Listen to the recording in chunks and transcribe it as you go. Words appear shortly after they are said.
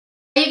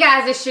Hey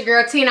guys, it's your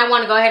girl T, and I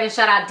want to go ahead and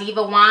shout out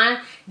Diva Wine.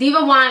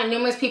 Diva Wine,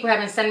 numerous people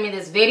have been sending me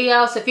this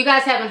video. So if you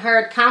guys haven't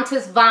heard,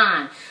 Countess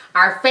Vaughn,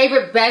 our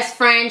favorite best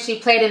friend, she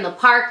played in The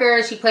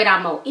Parkers, she played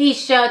on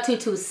Moesha,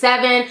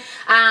 227.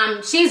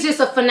 She's just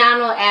a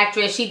phenomenal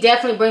actress. She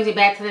definitely brings me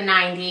back to the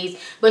 90s.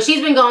 But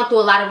she's been going through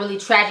a lot of really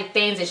tragic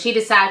things, and she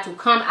decided to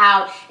come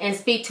out and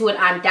speak to it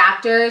on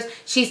doctors.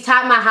 She's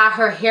talking about how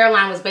her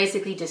hairline was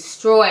basically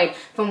destroyed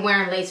from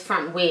wearing lace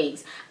front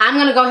wigs. I'm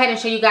going to go ahead and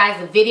show you guys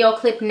the video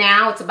clip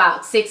now. It's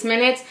about 6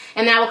 minutes,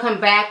 and then I will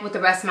come back with the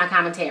rest of my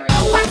commentary.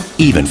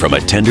 Even from a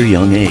tender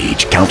young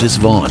age, Countess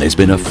Vaughn has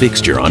been a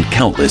fixture on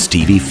countless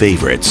TV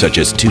favorites such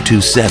as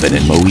 227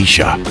 and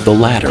Moesha. The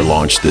latter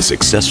launched the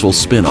successful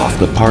spin-off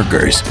The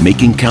Parkers,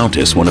 making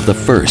Countess one of the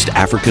first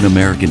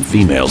African-American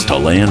females to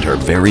land her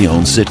very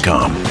own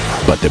sitcom.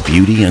 But the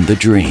beauty and the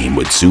dream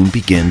would soon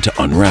begin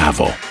to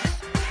unravel.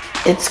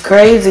 It's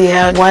crazy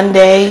how one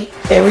day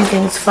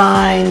everything's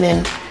fine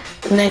and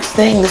the next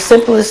thing, the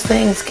simplest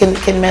things can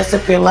mess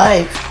up your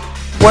life.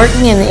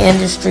 Working in the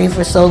industry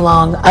for so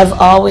long, I've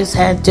always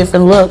had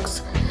different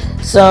looks,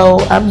 so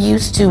I'm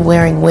used to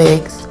wearing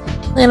wigs.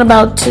 In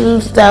about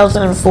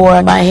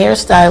 2004, my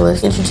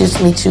hairstylist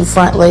introduced me to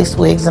front lace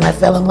wigs, and I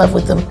fell in love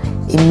with them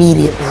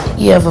immediately.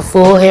 You have a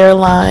full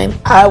hairline.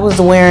 I was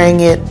wearing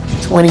it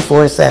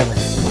 24/7.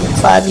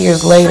 5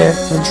 years later,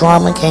 the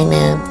drama came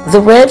in. The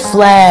red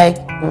flag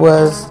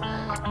was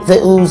the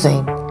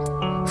oozing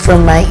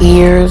from my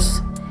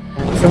ears,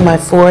 from my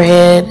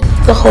forehead,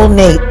 the whole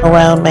nape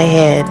around my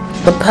head.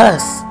 The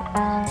pus.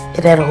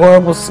 It had a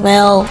horrible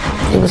smell.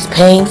 It was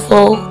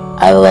painful.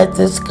 I let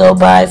this go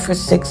by for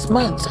 6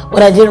 months.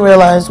 What I didn't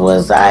realize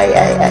was I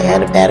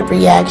had a bad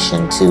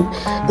reaction to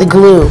the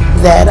glue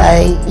that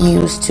I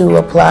used to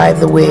apply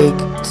the wig.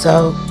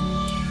 So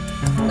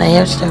my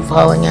hair started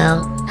falling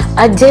out.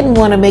 I didn't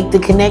want to make the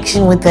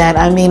connection with that.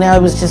 I mean, I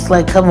was just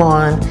like, come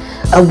on,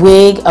 a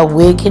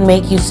wig can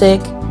make you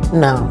sick?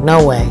 No,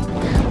 no way.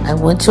 I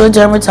went to a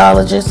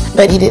dermatologist,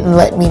 but he didn't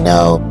let me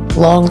know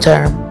long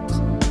term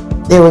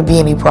there would be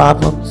any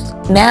problems.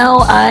 Now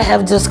I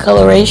have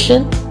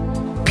discoloration.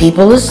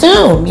 People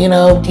assume, you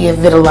know, do you have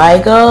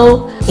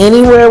vitiligo?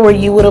 Anywhere where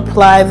you would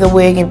apply the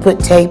wig and put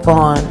tape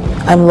on,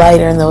 I'm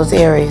lighter in those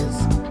areas.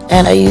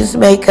 And I use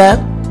makeup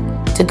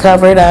to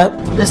cover it up.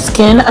 The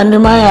skin under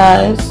my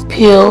eyes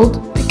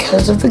peeled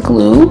because of the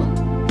glue.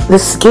 The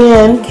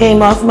skin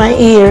came off my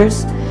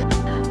ears.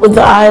 With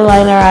the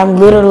eyeliner, I'm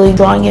literally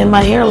drawing in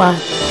my hairline.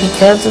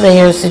 Because of the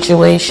hair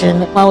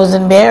situation, I was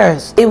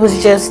embarrassed. It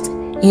was just,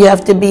 you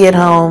have to be at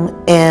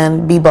home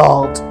and be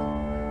bald.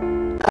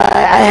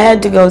 I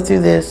had to go through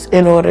this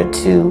in order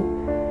to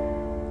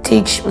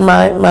teach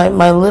my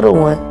little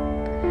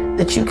one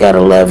that you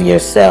gotta love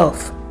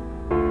yourself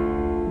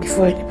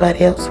before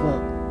anybody else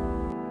will.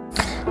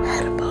 I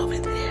had a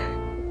moment there.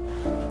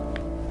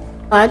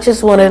 I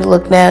just wanted to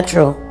look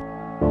natural.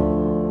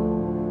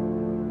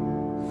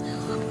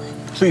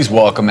 Please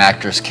welcome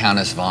actress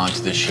Countess Vaughn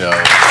to the show.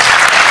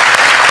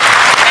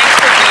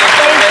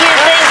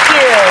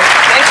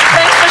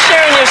 Thanks for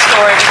sharing your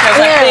story, because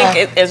I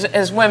think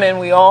as women,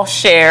 we all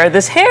share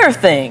this hair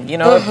thing. You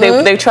know,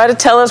 they try to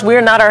tell us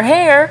we're not our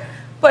hair,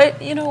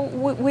 but, you know,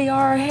 we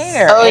are our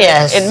hair. Oh,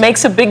 yes. It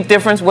makes a big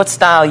difference what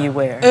style you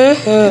wear.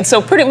 And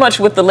so pretty much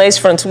with the lace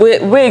front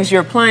wigs,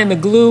 you're applying the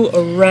glue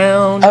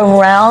around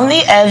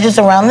the edges,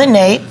 around the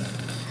nape,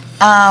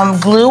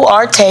 glue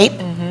or tape.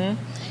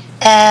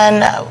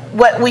 And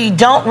what we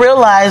don't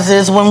realize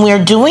is when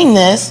we're doing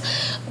this,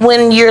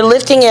 when you're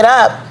lifting it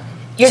up,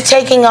 you're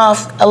taking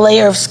off a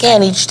layer of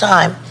skin each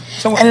time.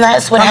 So, and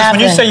that's what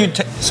happened. When you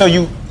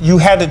say you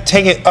had to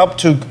take it up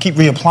to keep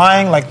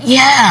reapplying, like?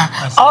 Yeah.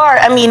 Or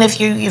I mean, if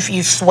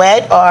you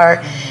sweat,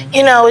 or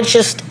you know,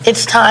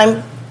 it's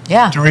time.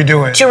 Yeah. To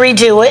redo it. To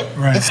redo it.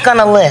 Right. It's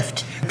gonna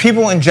lift.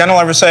 People in general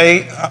ever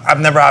say, I've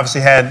never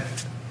obviously had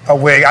a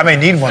wig. I may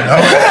need one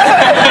though.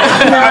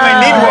 I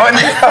may need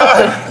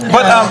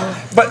one.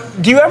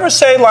 But do you ever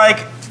say,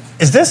 like,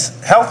 is this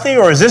healthy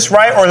or is this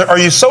right, or are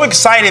you so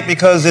excited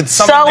because it's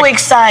something? So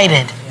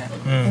excited.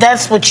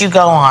 That's what you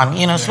go on,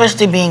 you know,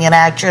 especially being an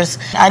actress.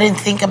 I didn't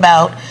think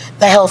about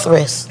the health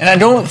risks. And I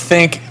don't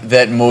think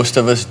that most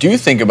of us do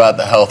think about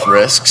the health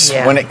risks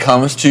when it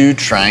comes to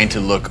trying to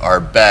look our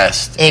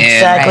best.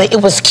 Exactly.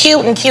 It was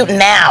cute and cute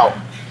now.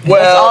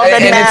 Well, all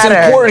that and matter.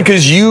 It's important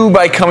because you,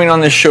 by coming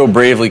on this show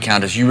bravely,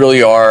 Countess, you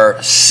really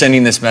are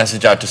sending this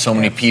message out to so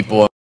many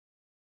people.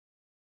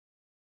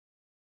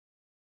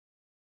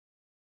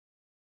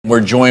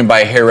 We're joined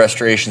by hair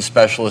restoration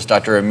specialist,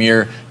 Dr.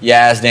 Amir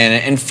Yazdan.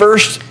 And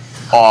first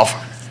off,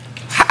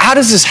 how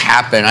does this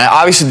happen?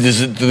 Obviously, there's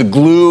the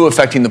glue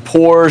affecting the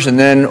pores, and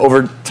then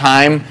over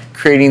time,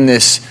 creating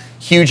this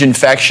huge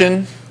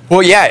infection.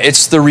 Well, yeah,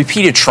 it's the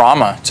repeated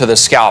trauma to the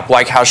scalp.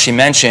 Like how she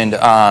mentioned,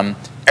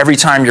 every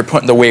time you're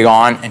putting the wig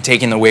on and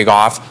taking the wig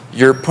off,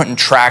 you're putting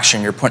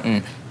traction, you're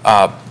putting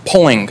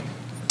pulling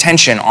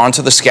tension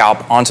onto the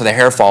scalp, onto the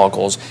hair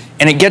follicles.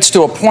 And it gets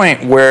to a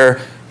point where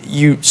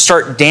you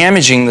start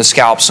damaging the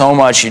scalp so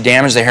much, you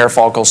damage the hair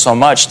follicles so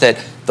much that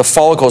the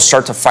follicles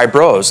start to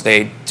fibrose.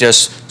 They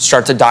just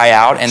start to die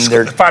out, and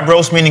they're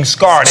fibrose meaning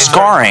scarred.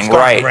 Scarring,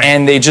 right?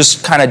 And they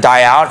just kind of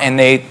die out, and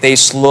they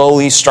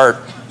slowly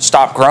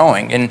stop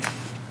growing. And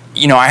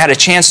you know, I had a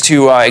chance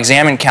to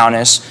examine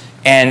Countess,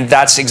 and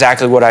that's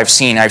exactly what I've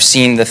seen. I've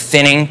seen the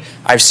thinning,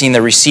 I've seen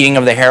the receding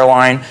of the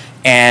hairline,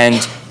 and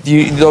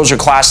those are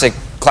classic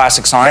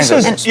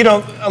signs. You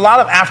know, a lot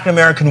of African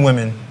American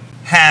women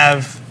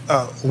have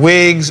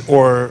wigs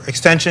or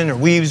extension or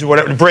weaves or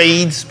whatever,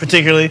 braids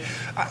particularly.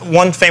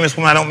 One famous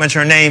woman, I don't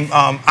mention her name,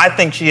 I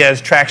think she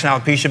has traction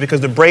alopecia because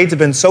the braids have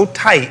been so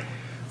tight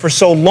for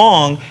so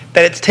long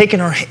that it's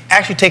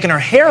actually taken her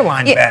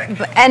hairline back.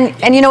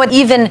 And you know what,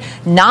 even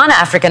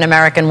non-African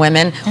American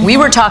women, we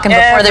were talking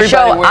before the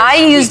show, I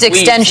used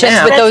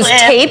extensions with those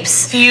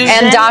tapes,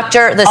 and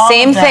doctor, the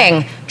same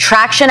thing.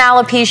 Traction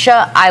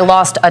alopecia, I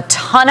lost a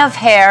ton of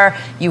hair.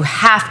 You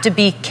have to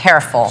be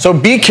careful. So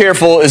be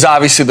careful is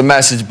obviously the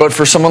message, but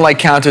for someone like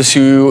Countess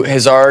who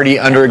has already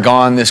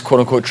undergone this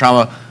quote-unquote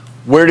trauma,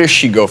 where does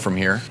she go from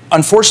here?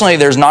 Unfortunately,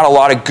 there's not a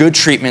lot of good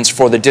treatments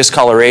for the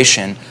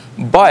discoloration,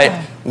 but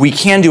we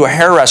can do a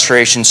hair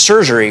restoration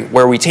surgery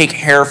where we take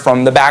hair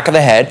from the back of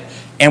the head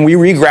and we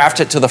regraft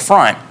it to the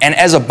front. And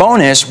as a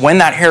bonus, when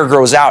that hair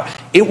grows out,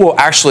 it will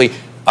actually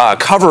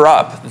cover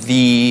up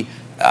the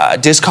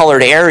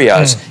discolored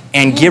areas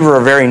and give her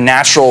a very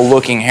natural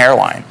looking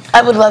hairline.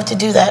 I would love to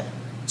do that.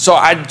 So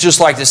I'd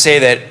just like to say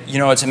that, you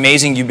know, it's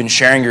amazing you've been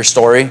sharing your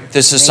story.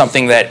 This is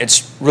something that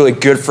it's really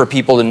good for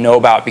people to know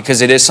about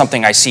because it is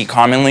something I see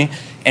commonly.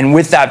 And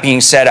with that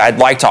being said, I'd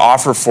like to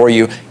offer for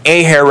you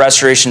a hair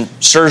restoration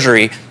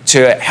surgery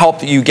to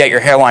help you get your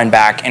hairline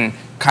back and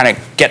kind of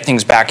get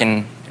things back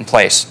in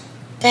place.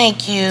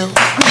 Thank you. Yay!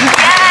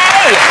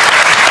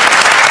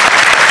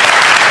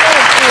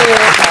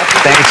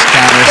 Thanks,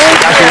 Countess.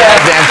 Dr.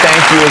 Yazdan,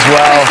 thank you as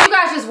well. You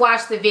guys just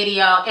watched the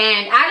video,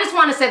 and I just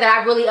want to say that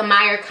I really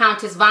admire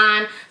Countess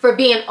Vaughn for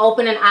being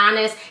open and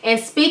honest and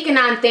speaking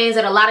on things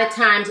that a lot of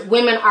times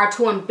women are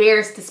too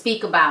embarrassed to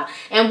speak about.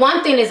 And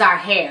one thing is our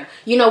hair.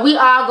 You know, we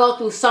all go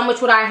through so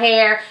much with our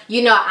hair.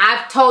 You know,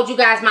 I've told you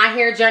guys my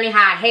hair journey,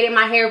 how I hated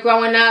my hair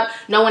growing up.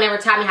 No one ever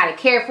taught me how to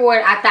care for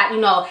it. I thought, you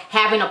know,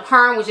 having a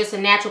perm was just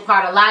a natural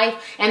part of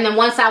life. And then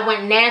once I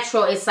went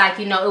natural, it's like,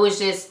 you know,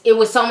 it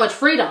was so much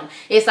freedom.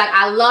 It's like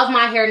I love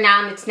my hair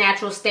now in its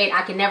natural state.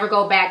 I can never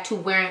go back to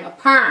wearing a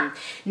perm.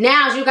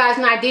 Now, as you guys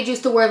know, I did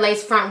used to wear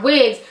lace front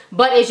wigs,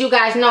 but as you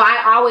guys know,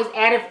 I always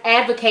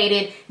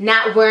advocated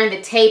not wearing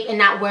the tape and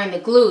not wearing the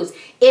glues.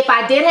 If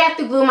I did have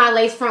to glue my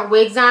lace front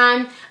wigs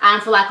on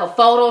for like a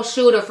photo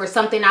shoot or for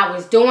something I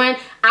was doing,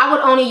 I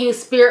would only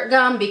use spirit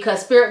gum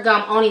because spirit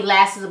gum only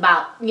lasts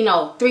about, you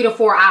know, 3 to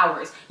 4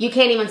 hours. You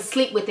can't even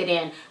sleep with it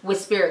in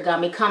with spirit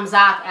gum. It comes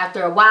off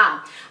after a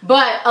while.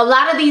 But a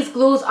lot of these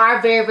glues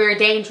are very, very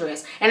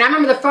dangerous. And I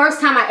remember the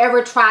first time I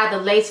ever tried the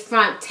lace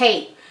front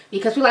tape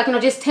because we like, you know,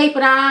 just tape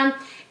it on.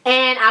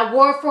 And I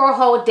wore it for a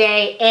whole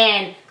day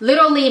and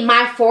literally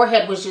my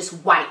forehead was just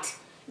white.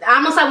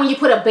 Almost like when you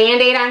put a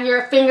Band-Aid on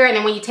your finger and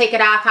then when you take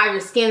it off, how your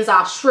skin's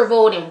all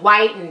shriveled and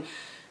white. And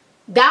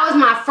that was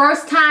my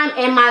first time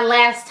and my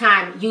last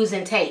time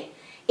using tape.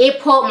 It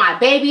pulled my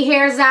baby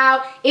hairs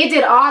out. It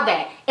did all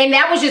that. And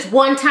that was just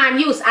one-time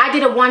use. I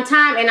did it one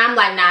time and I'm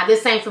like, nah,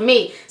 this ain't for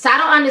me. So I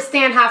don't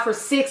understand how for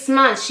 6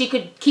 months she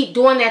could keep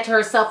doing that to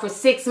herself for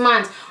 6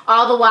 months,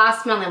 all the while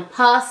smelling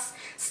pus,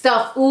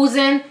 stuff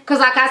oozing. Because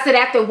like I said,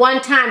 after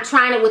one time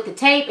trying it with the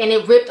tape and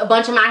it ripped a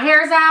bunch of my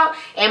hairs out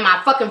and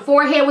my fucking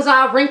forehead was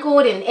all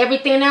wrinkled and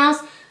everything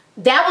else,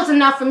 that was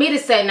enough for me to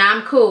say, nah,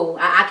 I'm cool.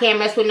 I can't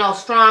mess with no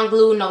strong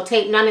glue, no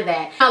tape, none of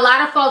that. A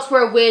lot of folks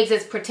wear wigs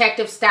as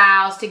protective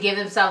styles to give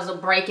themselves a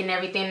break and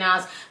everything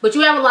else. But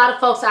you have a lot of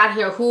folks out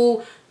here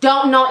who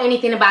don't know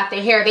anything about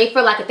their hair. They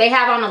feel like if they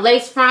have on a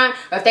lace front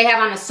or if they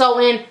have on a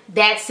sew-in,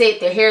 that's it.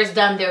 Their hair's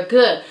done. They're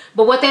good.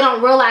 But what they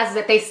don't realize is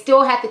that they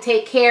still have to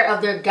take care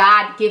of their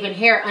God-given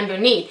hair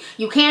underneath.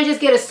 You can't just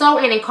get a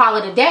sew-in and call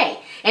it a day.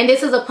 And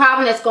this is a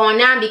problem that's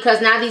going on because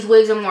now these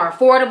wigs are more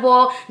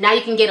affordable. Now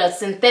you can get a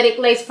synthetic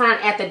lace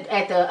front at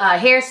the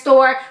hair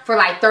store for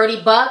like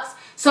 30 bucks.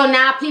 So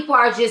now people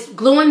are just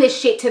gluing this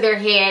shit to their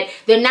head.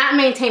 They're not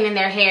maintaining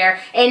their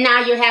hair. And now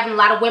you're having a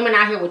lot of women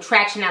out here with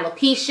traction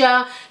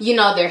alopecia. You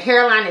know, their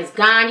hairline is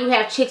gone. You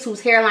have chicks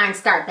whose hairlines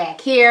start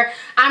back here.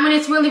 I mean,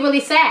 it's really,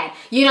 really sad.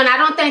 You know, and I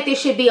don't think there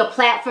should be a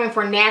platform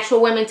for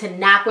natural women to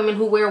knock women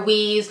who wear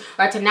weaves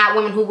or to knock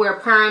women who wear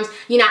perms.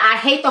 You know, I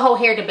hate the whole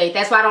hair debate.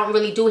 That's why I don't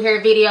really do hair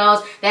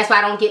videos. That's why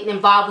I don't get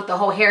involved with the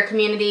whole hair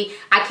community.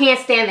 I can't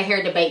stand the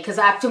hair debate because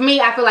to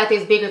me, I feel like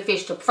there's bigger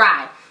fish to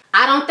fry.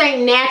 I don't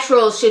think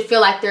naturals should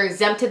feel like they're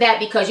exempt to that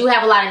because you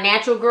have a lot of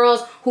natural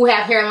girls who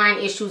have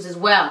hairline issues as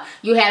well.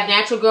 You have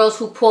natural girls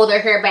who pull their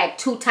hair back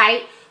too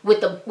tight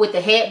with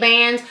the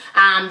headbands.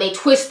 They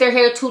twist their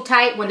hair too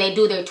tight when they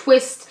do their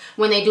twists,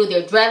 when they do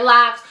their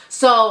dreadlocks.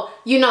 So,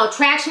 you know,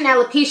 traction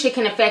alopecia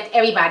can affect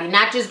everybody,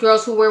 not just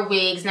girls who wear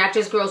wigs, not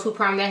just girls who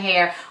perm their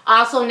hair.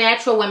 Also,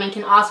 natural women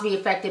can also be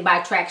affected by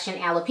traction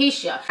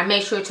alopecia. I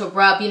make sure to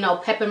rub, you know,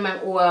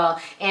 peppermint oil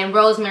and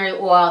rosemary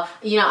oil,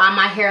 you know, on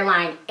my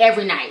hairline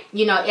every night.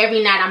 You know,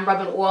 every night I'm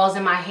rubbing oils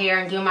in my hair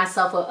and giving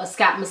myself a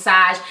scalp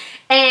massage.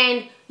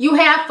 And you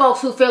have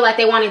folks who feel like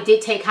they want to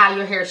dictate how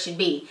your hair should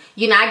be.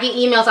 You know, I get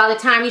emails all the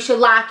time, you should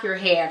lock your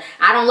hair.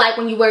 I don't like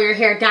when you wear your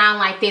hair down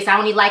like this. I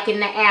only like it in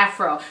the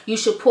afro. You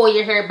should pull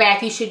your hair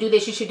back. You should do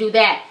this. You should do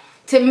that.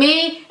 To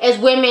me, as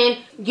women,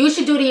 you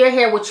should do to your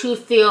hair what you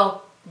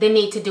feel the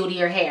need to do to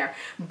your hair.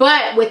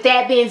 But with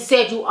that being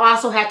said, you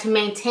also have to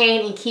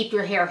maintain and keep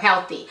your hair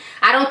healthy.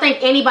 I don't think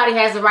anybody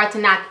has the right to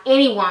knock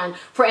anyone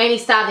for any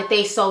style that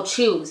they so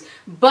choose.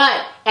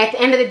 But at the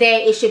end of the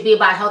day, it should be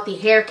about healthy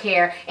hair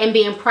care and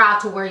being proud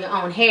to wear your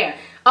own hair.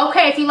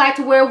 Okay, if you like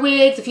to wear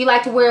wigs, if you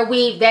like to wear a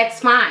weave,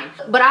 that's fine.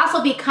 But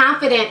also be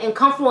confident and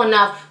comfortable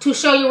enough to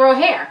show your real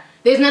hair.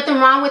 There's nothing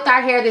wrong with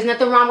our hair. There's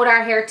nothing wrong with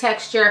our hair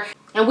texture.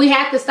 And we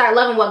have to start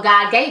loving what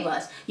God gave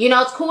us. You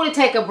know, it's cool to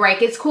take a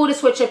break. It's cool to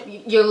switch up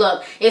your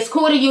look. It's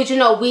cool to use, you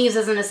know, weaves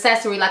as an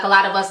accessory like a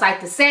lot of us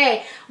like to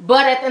say.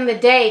 But at the end of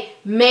the day,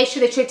 make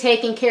sure that you're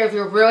taking care of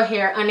your real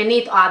hair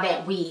underneath all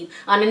that weave,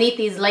 underneath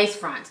these lace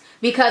fronts.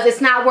 Because it's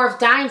not worth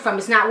dying from.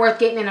 It's not worth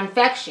getting an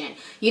infection.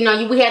 You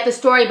know, we had the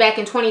story back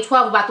in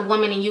 2012 about the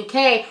woman in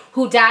UK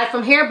who died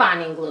from hair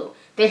bonding glue.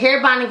 The hair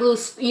bonding glue,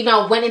 you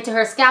know, went into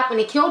her scalp and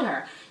it killed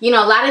her. You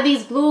know, a lot of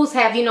these glues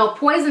have, you know,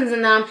 poisons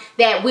in them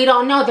that we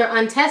don't know. They're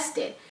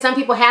untested. Some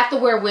people have to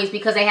wear wigs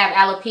because they have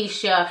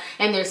alopecia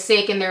and they're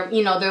sick and they're,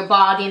 you know, they're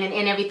balding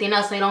and everything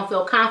else. They don't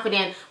feel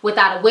confident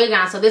without a wig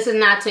on. So this is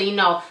not to, you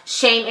know,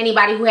 shame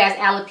anybody who has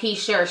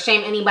alopecia or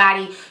shame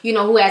anybody, you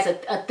know, who has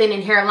a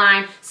thinning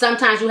hairline.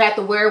 Sometimes you have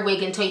to wear a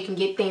wig until you can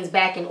get things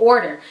back in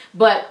order.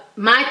 But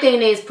my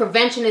thing is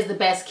prevention is the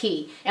best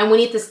key. And we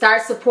need to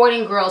start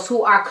supporting girls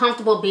who are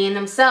comfortable being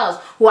themselves,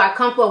 who are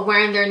comfortable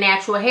wearing their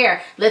natural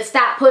hair. Let's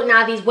stop putting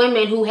all these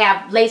women who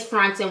have lace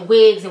fronts and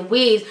wigs and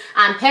weaves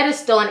on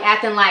pedestal and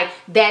acting like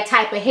that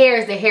type of hair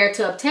is the hair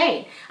to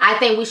obtain. I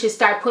think we should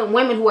start putting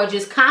women who are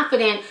just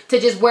confident to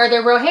just wear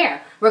their real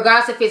hair.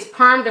 Regardless if it's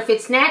permed or if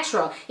it's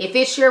natural. If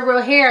it's your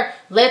real hair,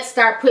 let's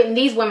start putting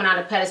these women on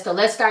a pedestal.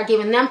 Let's start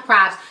giving them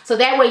props. So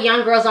that way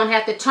young girls don't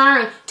have to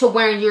turn to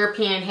wearing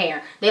European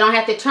hair. They don't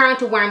have to turn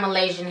to wearing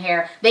Malaysian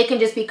hair. They can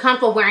just be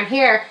comfortable wearing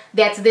hair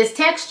that's this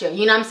texture.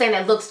 You know what I'm saying?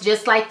 That looks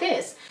just like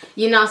this.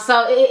 You know,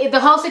 so the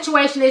whole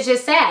situation is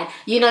just sad.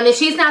 You know, and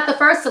she's not the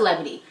first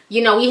celebrity.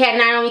 You know, we had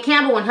Naomi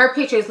Campbell when her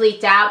pictures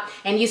leaked out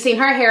and you seen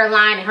her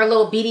hairline and her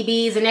little beady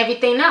beads and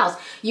everything else.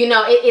 You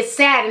know, it's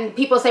sad and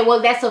people say,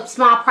 well, that's a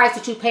small price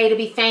that you pay to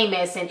be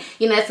famous and,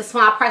 you know, that's a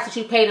small price that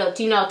you pay to,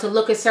 you know, to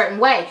look a certain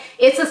way.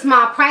 It's a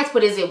small price,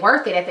 but is it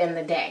worth it at the end of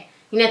the day?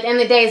 You know, at the end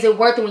of the day, is it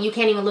worth it when you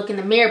can't even look in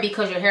the mirror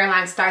because your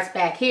hairline starts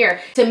back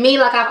here? To me,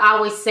 like I've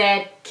always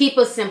said, keep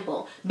it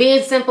simple.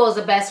 Being simple is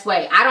the best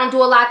way. I don't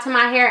do a lot to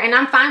my hair, and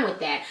I'm fine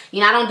with that. You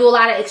know, I don't do a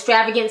lot of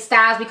extravagant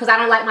styles because I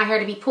don't like my hair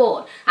to be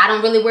pulled. I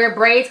don't really wear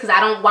braids because I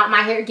don't want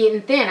my hair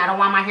getting thin. I don't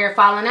want my hair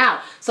falling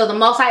out. So the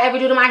most I ever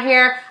do to my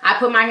hair, I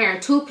put my hair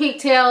in 2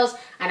 pigtails,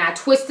 and I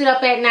twist it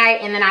up at night,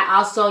 and then I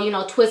also, you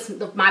know, twist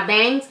my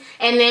bangs.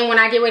 And then when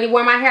I get ready to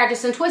wear my hair, I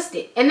just untwist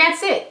it. And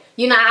that's it.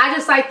 You know, I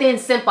just like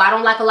things simple. I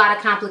don't like a lot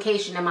of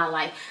complication in my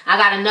life. I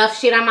got enough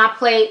shit on my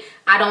plate.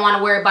 I don't want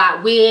to worry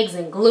about wigs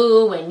and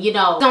glue and, you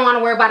know, don't want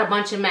to worry about a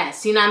bunch of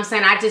mess. You know what I'm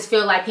saying? I just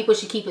feel like people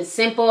should keep it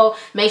simple.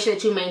 Make sure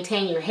that you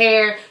maintain your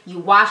hair. You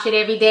wash it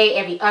every day,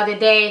 every other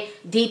day.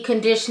 Deep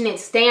condition it.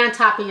 Stay on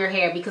top of your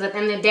hair because at the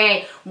end of the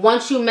day,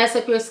 once you mess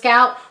up your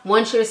scalp,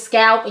 once your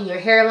scalp and your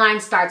hairline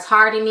starts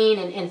hardening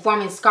and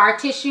forming scar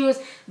tissues,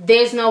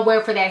 there's no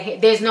way for that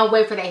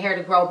hair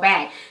to grow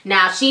back.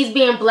 Now, she's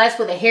being blessed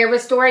with a hair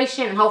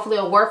restoration and hopefully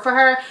it'll work for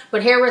her,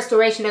 but hair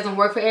restoration doesn't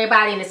work for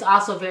everybody and it's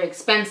also very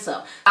expensive.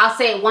 I'll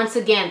say it once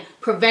again,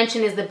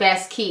 prevention is the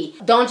best key.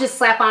 Don't just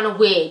slap on a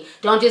wig.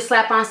 Don't just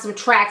slap on some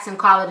tracks and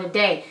call it a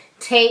day.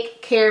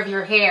 Take care of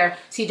your hair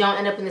so you don't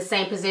end up in the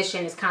same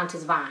position as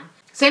Countess Vaughn.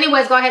 So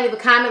anyways, go ahead and leave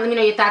a comment. Let me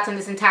know your thoughts on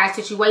this entire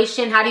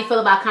situation. How do you feel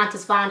about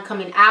Countess Vaughn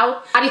coming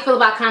out? How do you feel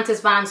about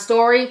Countess Vaughn's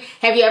story?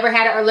 Have you ever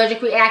had an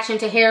allergic reaction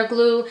to hair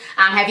glue?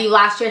 Have you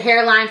lost your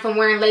hairline from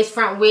wearing lace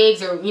front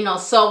wigs or, you know,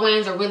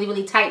 sew-ins or really,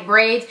 really tight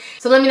braids?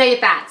 So let me know your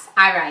thoughts.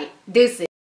 All right, deuces.